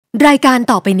รายการ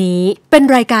ต่อไปนี้เป็น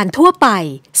รายการทั่วไป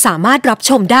สามารถรับ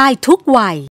ชมได้ทุกวั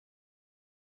ย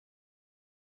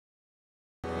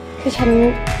คือฉัน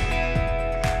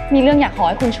มีเรื่องอยากขอ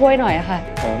ให้คุณช่วยหน่อยอะค่ะ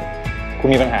คุณ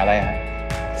มีปัญหาอะไรฮะ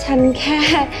ฉันแค่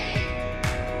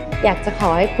อยากจะขอ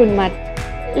ให้คุณมา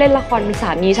เล่นละครเป็นส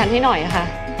ามีฉันให้หน่อยอะค่ะ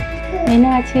ไม่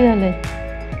น่าเชื่อเลย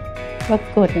ว่า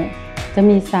กฎเนี่ยจะ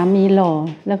มีสามีหล่อ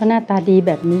แล้วก็หน้าตาดีแ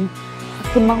บบนี้ขอบ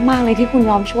คุณมากๆเลยที่คุณ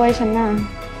ยอมช่วยฉันนะ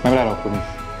ไม่เป็นไรหรอกคุณ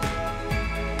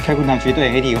แค่คุณทำชีวิตตัวเอ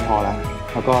งให้ดีก็พอแล้ว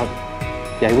แล้วก็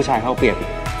อย่าให้ผู้ชายเขาเปรียบอีก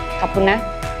ขอบคุณนะ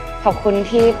ขอบคุณ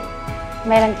ที่ไ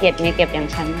ม่รังเกียจเมียเก็บอย่าง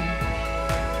ฉัน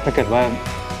ถ้าเกิดว่า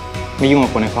ไม่ยุ่งกั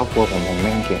บคนในครอบครัวผมไ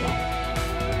ม่รังเกียจหรอก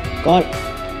ก็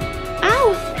อ้าว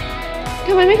ท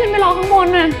ำไมไม่ขึ้นไปรอข้างบน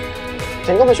น่ะ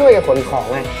ฉันก็มาช่วยกับขนของ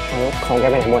ไงของแก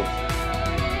ไปไหนหมด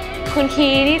คุณคี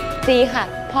นี่จีค่ะ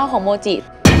พ่อของโมจิ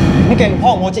นี่แกเป็นพ่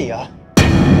อโมจิเหรอ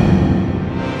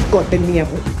กดเป็นเมีย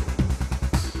ผม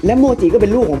และโมจิก็เป็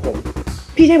นลูกของผม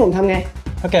พี่ให้ผมทำไง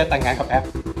ถ้าแกแต่งงานกับแอป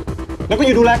แล้วก็อ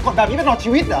ยู่ดูแลกดแบบนี้ไปตลอดชี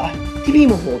วิตเหรอที่พี่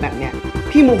โมโหแบบเนี้ย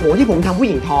พี่โมโหที่ผมทำผู้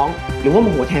หญิงท้องหรือว่าโม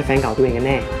โหแทนแฟนเก่าตัวเองกันแ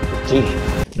น่จริง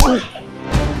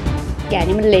แก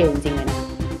นี่มันเลวจริงเลยนะ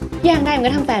แย่งได้มัน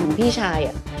ก็ทำแฟนของพี่ชาย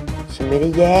อ่ะฉันไม่ได้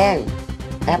แย่ง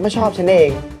แอปไม่ชอบฉันเอง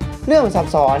เรื่องมันซับ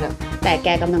ซ้อนอ่ะแต่แก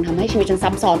กำลังทำให้ชีวิตฉันซั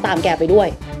บซ้อนตามแกไปด้วย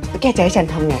แล้วแกจะให้ฉัน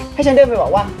ทำไงให้ฉันเดินไปบอ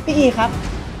กว่าพี่คีครับ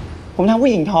ผมทำผู้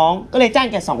หญิงท้องก็เลยจ้าง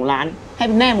แก2 ล้านให้เ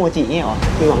ป็นแม่โมจิเนี่ยหรอ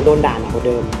มีหวังโดนด่าหนักกว่าเ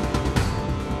ดิม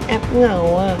แอปเหงา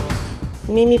อ่ะ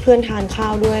ไม่มีเพื่อนทานข้า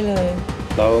วด้วยเลย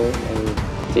แล้ว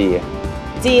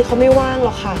จีเขาไม่ว่างหร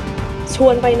อกค่ะชว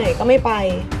นไปไหนก็ไม่ไป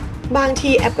บางที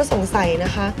แอปก็สงสัยน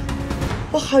ะคะ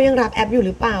ว่าเขายังรักแอปอยู่ห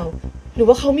รือเปล่าหรือ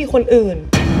ว่าเขามีคนอื่น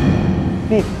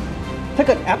นี่ถ้าเ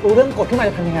กิดแอปรู้เรื่องกฎขึ้นมา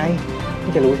จะทำยังไง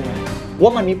พี่จะรู้ใช่ไหมว่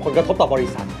ามันมีผลกระทบต่อบริ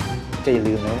ษัทจะอย่า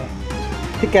ลืมนะ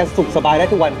ที่แกสุขสบายได้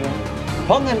ทุกวันนี้เพ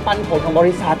ราะเงินปันผลของบ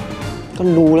ริษัทก็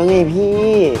รู้แล้วไง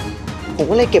พี่ผม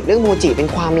ก็เลยเก็บเรื่องโมจิเป็น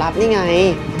ความลับนี่ไง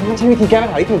มันใช่วิธีแก้ปัญ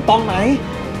หาที่ถูกต้องไหม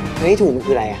ที่ถูกมัน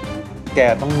คืออะไรอะแก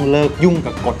ต้องเลิกยุ่ง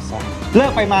กับกฎซะเลิ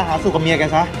กไปมาหาสู่กับเมียแก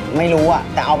ซะไม่รู้อะ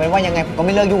แต่เอาเป็นว่ายังไงผมก็ไ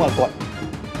ม่เลิกยุ่งกับกฎ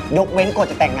ยกเว้นกฎ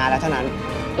จะแต่งงานแล้วเท่านั้น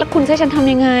แล้วคุณให้ฉันท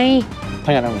ำยังไงถ้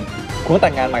าอย่างนั้นคุณก็แ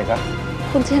ต่งงานใหม่ซะ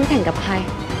คุณให้ฉันแต่งกับใคร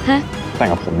ฮะแต่ง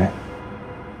กับผมเนี่ย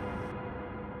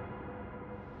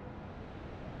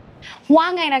ว่า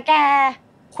ไงนะแก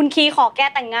คุณคีขอแก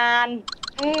แต่งงาน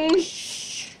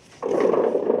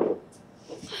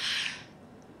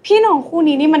พี่น้องคู่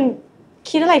นี้นี่มัน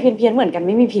คิดอะไรเพี้ยนๆเหมือนกันไ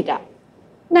ม่มีผิดอ่ะ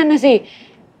นั่นน่ะสิ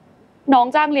น้อง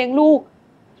จ้างเลี้ยงลูก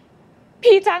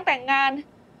พี่จ้างแต่งงาน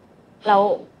แล้ว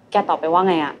แกตอบไปว่า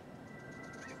ไงอ่ะ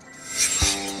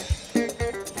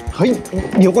เฮ้ย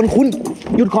เดี๋ยวก่อนคุณ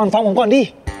หยุดก่อนฟังผมก่อนดิ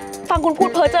ฟังคุณพูด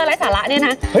เพ้อเจ้อไร้สาระเนี่ยน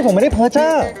ะเฮ้ยผมไม่ได้เพ้อเจ้อ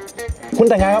คุณ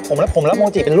แต่งงานกับผมแล้วผมรับโม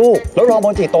จิเป็นลูกแล้วรอโม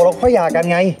จิโตแล้วค่อยหย่ากัน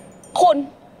ไงคน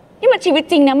นี่มันชีวิต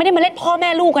จริงนะไม่ได้มาเล่นพ่อแม่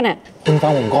ลูกกันอ่ะคุณฟั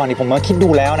งผมก่อนดิผมมาคิดดู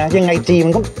แล้วนะยังไงจีมั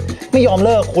นก็ไม่ยอมเ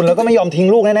ลิกคุณแล้วก็ไม่ยอมทิ้ง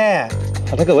ลูกแน่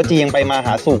ๆถ้าเกิดว่าจียังไปมาห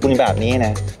าสู่คุณแบบนี้น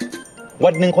ะวั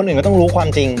นหนึ่งคนอื่นก็ต้องรู้ความ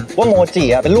จริงว่าโมจิ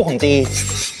อ่ะเป็นลูกของจี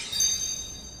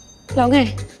แล้วไง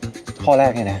ข้อแร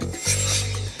กเนี่ยนะ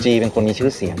จีเป็นคนมีชื่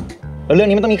อเสียงแล้วเรื่อง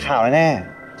นี้มันต้องมีข่าวแน่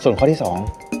ๆส่วนข้อที่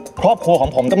2ครอบครัวของ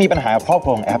ผมต้องมีปัญหาครอบค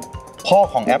รัวของแอปพ่อ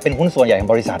ของแอปเป็นหุ้นส่วนใหญ่ของ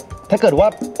บริษัทถ้าเกิดว่า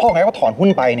พ่อของแอปก็ถอนหุ้น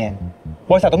ไปเนี่ย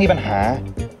บริษัทต้องมีปัญหา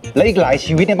และอีกหลาย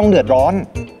ชีวิตเนี่ยต้องเดือดร้อน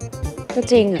ก็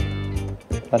จริงอ่ะ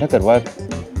แล้วถ้าเกิดว่า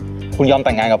คุณยอมแ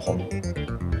ต่งงานกับผม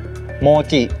โม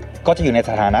จิก็จะอยู่ในส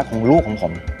ถานะของลูกของผ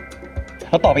ม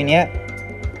แล้วต่อไปเนี้ย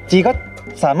จีก็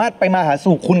สามารถไปมาหา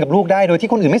สู่คุณกับลูกได้โดยที่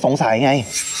คนอื่นไม่สงสัยไง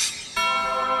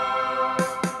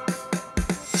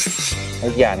อี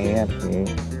กอย่างนี้เนี่ย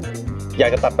อยาก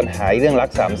จะตัดปัญหาเรื่องรัก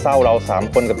สามเศร้าเรา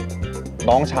3 คนกับ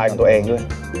น้องชายของตัวเองด้วย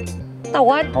แต่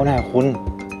ว่าเอาหน้าคุณ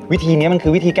วิธีนี้มันคื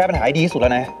อวิธีแก้ปัญหาที่ดีที่สุดแล้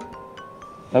วนะ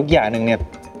แล้วอย่างหนึ่งเนี่ย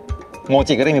โม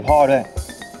จิก็ได้มีพ่อด้วย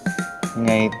ยัง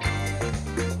ไง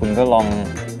คุณก็ลอง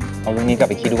เอาเรื่องนี้กลับ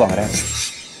ไปคิดดูก่อนก็ได้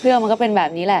เรื่องมันก็เป็นแบ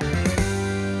บนี้แหละ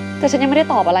แต่ฉันยังไม่ได้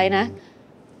ตอบอะไรนะ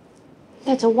แ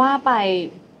ต่จะว่าไป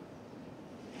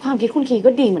ความคิดคุณคีก็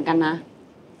ดีเหมือนกันนะ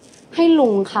ให้ลุ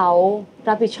งเขา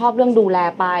รับผิดชอบเรื่องดูแล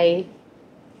ไป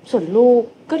ส่วนลูก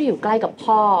ก็อยู่ใกล้กับ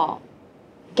พ่อ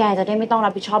แกจะได้ไม่ต้องรั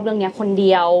บผิดชอบเรื่องนี้คนเ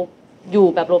ดียวอยู่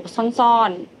แบบหลบซ่อ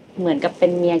นๆเหมือนกับเป็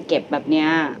นเมียเก็บแบบเนี้ย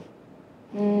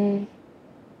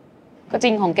ก็จ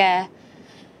ริงของแก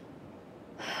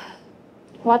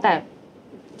ว่าแต่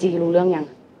จีรู้เรื่อง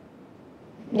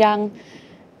ยัง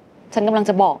ฉันกำลัง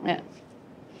จะบอกเนี่ย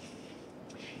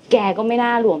แกก็ไม่น่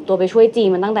าหลวมตัวไปช่วยจี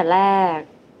มันตั้งแต่แรก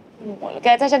แก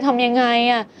จะฉันทำยังไง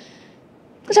อ่ะ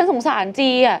ก็ฉันสงสาร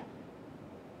จีอ่ะ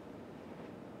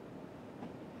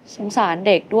สงสาร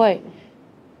เด็กด้วย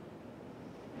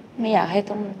ไม่อยากให้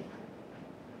ต้อง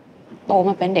โตม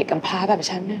าเป็นเด็กกำพร้าแบบ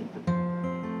ฉันเนี่ย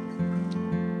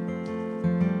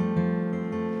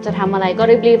จะทำอะไรก็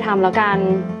รีบๆทำแล้วกัน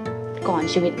ก่อน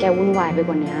ชีวิตแกวุ่นวายไปก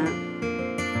ว่านี้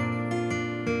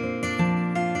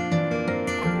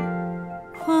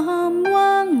ความ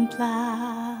ว่างเปล่า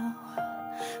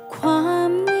ควา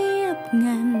มเงียบ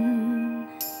งัน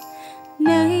ใ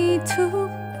นทุก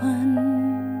วัน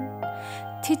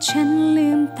ที่ฉันลื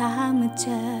มตามาเจ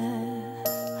อ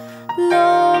โล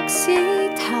กสี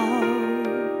เทา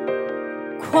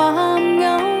ความเหง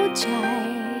าใจ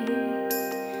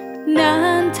นา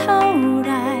นเท่าไ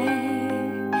ร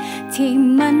ที่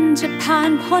มันจะผ่า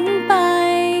นพ้นไป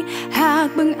หาก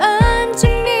บังเอิญจะ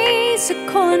มีสัก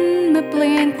คนมาเป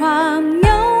ลี่ยนความเหง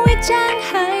าให้จาง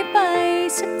หายไป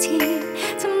สักที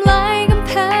ทำลายกำแ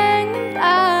พงน้ำต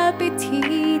าไปที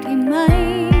ได้ไหม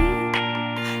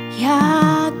อย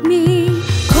ากมี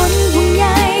คนห่วงใย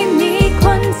มีค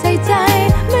นใส่ใจ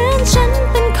เหมือนฉัน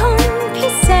เป็นคนพิ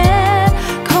เศษ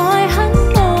คอยหัน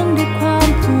มองด้วยความ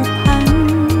ผูกพัน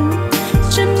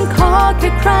ฉันขอแค่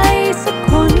ใครสัก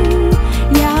คน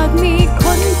อยากมีค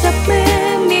นจับมือ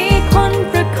มีคน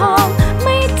ประคองไ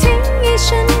ม่ทิ้งให้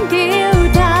ฉันเดียว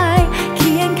ดายเ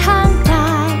คียงข้างกา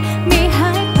ยไม่ห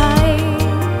ายไป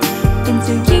เป็นเ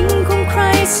จ้าหญิงของใคร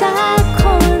สักค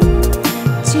น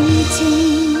จริง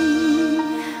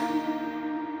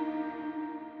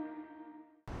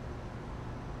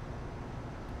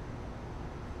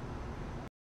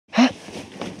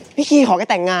ๆพี่คีขอแก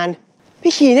แต่งงาน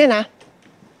พี่คีเนี่ยนะ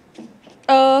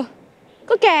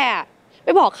ก็แกไป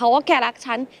บอกเขาว่าแกรัก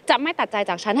ฉันจะไม่ตัดใจ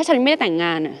จากฉันถ้าฉันไม่ได้แต่งง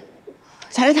านอ่ะ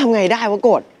ฉันจะทำไงได้วะโก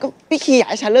รธก็พี่คีอยาก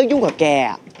ให้ฉันเลิกยุ่งกับแก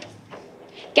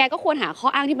แกก็ควรหาข้อ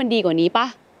อ้างที่มันดีกว่านี้ปะ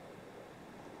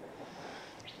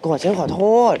โกรธฉันขอโท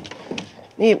ษ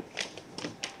นี่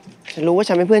ฉันรู้ว่า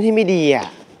ฉันเป็นเพื่อนที่ไม่ดี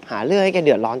หาเรื่องให้แกเ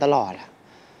ดือดร้อนตลอด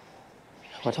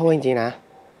ขอโทษจริงๆนะ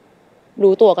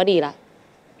รู้ตัวก็ดีละ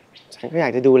ฉันก็อยา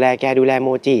กจะดูแลแกดูแลโม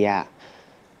จิ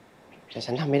แต่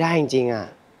ฉันทำไม่ได้จริงๆ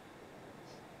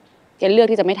แกเลือก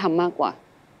ที่จะไม่ทำมากกว่า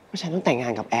เพราะฉันต้องแต่งงา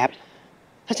นกับแอป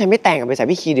ถ้าฉันไม่แต่งกับบริษัท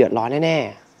พี่คีเดือดร้อนแน่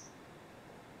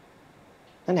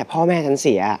ๆตั้งแต่พ่อแม่ฉันเ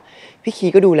สียพี่คี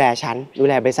ก็ดูแลฉันดู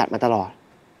แลบริษัทมาตลอด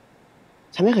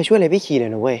ฉันไม่เคยช่วยอะไรพี่คีเลย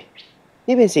นะเว้ย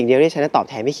นี่เป็นสิ่งเดียวที่ฉันจะตอบ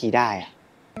แทนพี่คีได้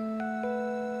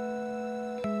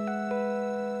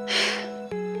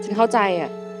ฉันเข้าใจ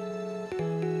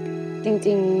จ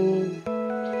ริง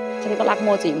ๆฉันก็รักโม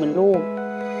จิเหมือนลูก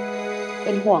เ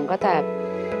ป็นห่วงก็แต่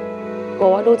กลัว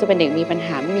ว่าลูกจะเป็นเด็กมีปัญห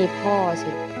าไม่มีพ่อสิ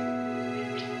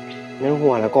ไม่ต้องห่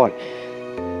วงแล้วกด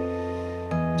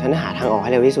ฉันหาทางออกให้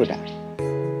เร็วที่สุดแล้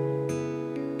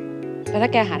วถ้า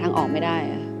แกหาทางออกไม่ได้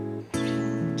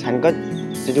ฉันก็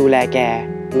จะดูแลแก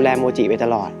ดูแลโมจิไปต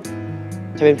ลอด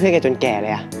จะเป็นเพื่อนแกจนแก่เล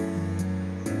ย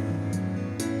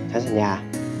ฉันสัญญา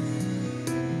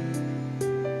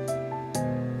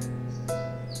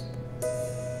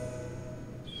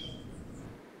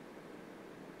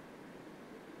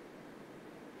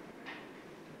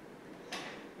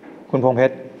คุณพงษ์เพ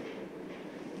ชร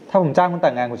ถ้าผมจ้างคุณแ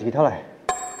ต่งงานคุณจะคิดเท่าไหร่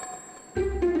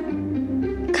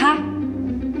ค่ะ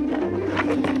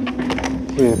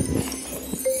คือ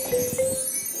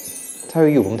ถ้า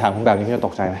อยู่ผมถามคุณแบบนี้พี่จะต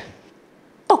กใจไหม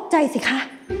ตกใจสิคะ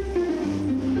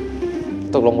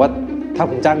ตกลงว่าถ้า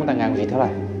ผมจ้างคุณแต่งงานคุณคิดเท่าไห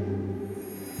ร่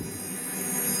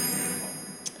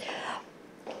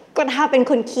ก็ถ้าเป็น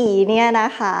คนขี่เนี่ยนะ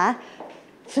คะ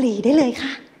ฟรีได้เลยค่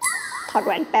ะถอดแห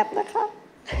วนแป๊บนะคะ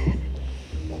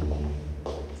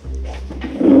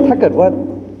ถ้าเกิดว่า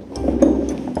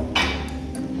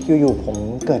อยู่ๆผม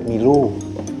เกิดมีลูก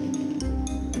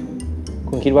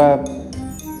คุณคิดว่า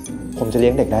ผมจะเลี้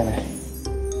ยงเด็กได้ไหม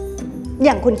อ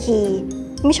ย่างคุณคี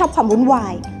ไม่ชอบความวุ่นวา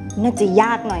ยน่าจะย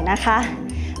ากหน่อยนะคะ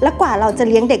และกว่าเราจะ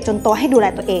เลี้ยงเด็กจนโตให้ดูแล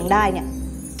ตัวเองได้เนี่ย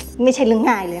ไม่ใช่เรื่อง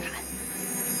ง่ายเลยค่ะ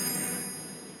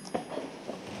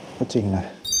ก็จริงนะ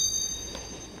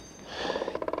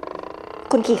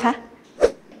คุณคีคะ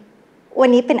วัน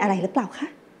นี้เป็นอะไรหรือเปล่าคะ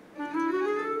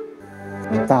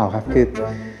เปล่าครับคือ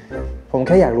ผมแ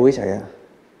ค่อยากรู้เฉย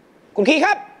ๆคุณคีค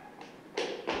รับ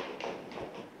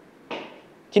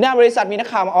ที่หน้าบริษัทมีนัก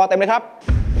ข่าวมาออเต็มเลยครับ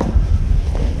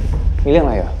มีเรื่องอะ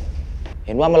ไรเหรอเ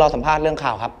ห็นว่ามารอสัมภาษณ์เรื่องข่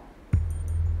าวครับ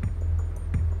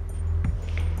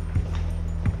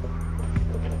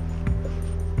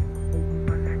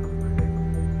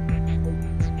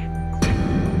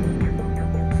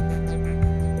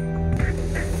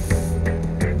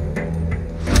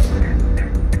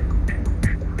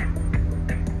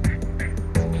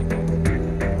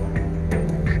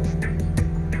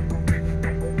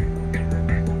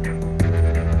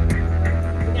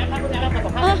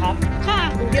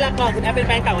คุณแอปเป็นแ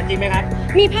ฟนเก่ากันจริงไหมครับ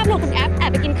มีภาพหลุดคุณแอปแอบ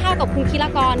ไปกินข้าวกับคุณคีรา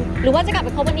กรหรือว่าจะกลับไป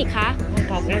คบกันอีกคะ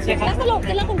ครับ แล้วสรุปจ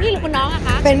ะเรื่องคุณพี่หรือคุณน้องอะค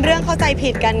ะเป็นเรื่องเข้าใจผิ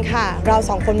ดกันค่ะ เรา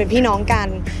สองคนเป็นพี่น้องกัน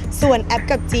ส่วนแอป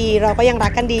กับจีเราก็ยังรั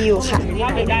กกันดีอยู่ค่ะแ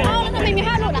ล้วทำไมมีภ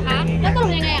าพหลุดอะคะแล้วสรุ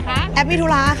ปยังไงอะคะแอปมีธุ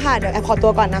ระค่ะเดี๋ยวแอปขอตั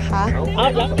วก่อนนะคะ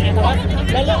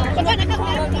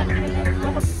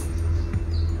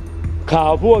ข่า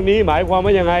วพวกนี้หมายความว่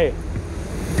ายังไง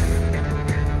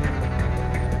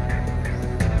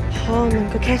พ่อมัน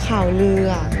ก็แค่ข่าวลื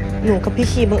อหนูกับพี่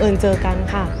คีบังเอิญเจอกัน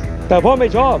ค่ะแต่พ่อไม่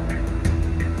ชอบ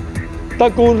ตระ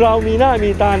กูลเรามีหน้ามี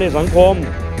ตาในสังคม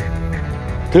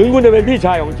ถึงคุณจะเป็นพี่ช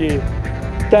ายของจี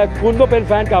แต่คุณก็เป็นแ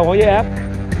ฟนเก่าของยายแอป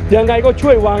ยังไงก็ช่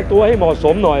วยวางตัวให้เหมาะส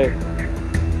มหน่อย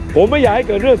ผมไม่อยากให้เ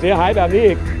กิดเรื่องเสียหายแบบนี้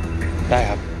อีกได้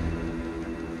ครับ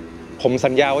ผมสั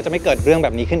ญญาว่าจะไม่เกิดเรื่องแบ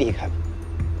บนี้ขึ้นอีกครับ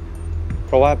เ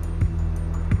พราะว่า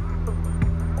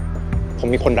ผม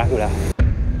มีคนรักอยู่แล้ว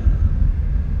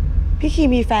พี่คี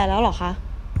มีแฟนแล้วเหรอคะ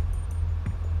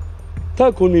ถ้า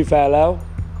คุณมีแฟนแล้ว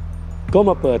ก็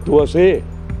มาเปิดตัวสิ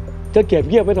จะเก็บ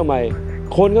เงียบไว้ทำไม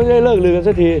คนก็จะได้เลิกลือกัน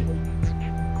สักที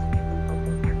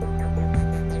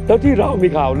แล้วที่เรามี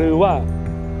ข่าวลือว่า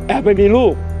แอบไปมีลู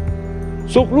ก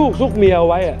ซุกลูกซุกเมียเอา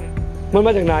ไว้อะมันม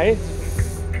าจากไหน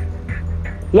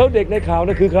แล้วเด็กในข่าว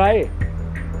นั่นคือใคร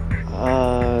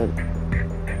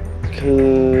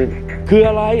คือ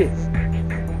อะไร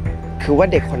คือว่า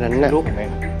เด็กคนนั้นน่ะลูกผมเอ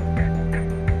ง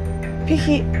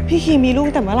พี่คีมีลูก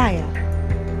แต่เมื่อไหร่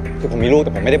คือผมมีลูกแ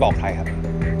ต่ผมไม่ได้บอกใครครับ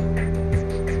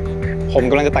ผม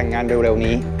กำลังจะแต่งงานเร็วๆ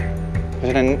นี้เพราะ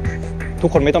ฉะนั้นทุก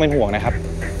คนไม่ต้องเป็นห่วงนะครับ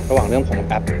ระหว่างเรื่องผมกับ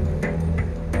แอป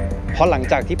เพราะหลัง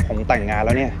จากที่ผมแต่งงานแ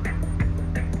ล้วเนี่ย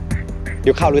เ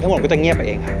ดี๋ยวข่าวลือทั้งหมดก็จะเงียบไปเ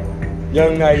องครับยั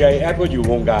งไงยายแอปก็อยู่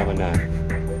วงการมานาน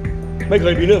ไม่เค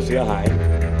ยมีเรื่องเสียหาย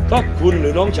ถ้าคุณหรื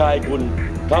อน้องชายคุณ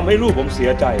ทำให้ลูกผมเสี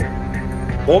ยใจ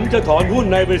ผมจะถอนหุ้น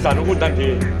ในบริษัทของคุณทันที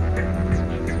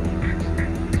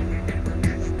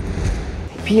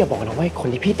พี่อย่าบอกนะว่าคน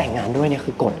ที่พี่แต่งงานด้วยเนี่ย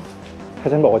คือกฎถ้า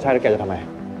ฉันบอกว่าใช่แล้วแกจะทำไม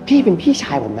พี่เป็นพี่ช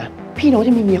ายผมนะพี่น้องจ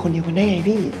ะมีเมียคนเดียวกันได้ไง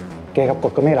พี่แกกับก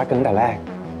ฎก็ไม่รักกันตั้งแต่แรก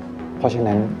เพราะฉะ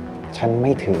นั้นฉันไ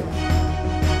ม่ถือ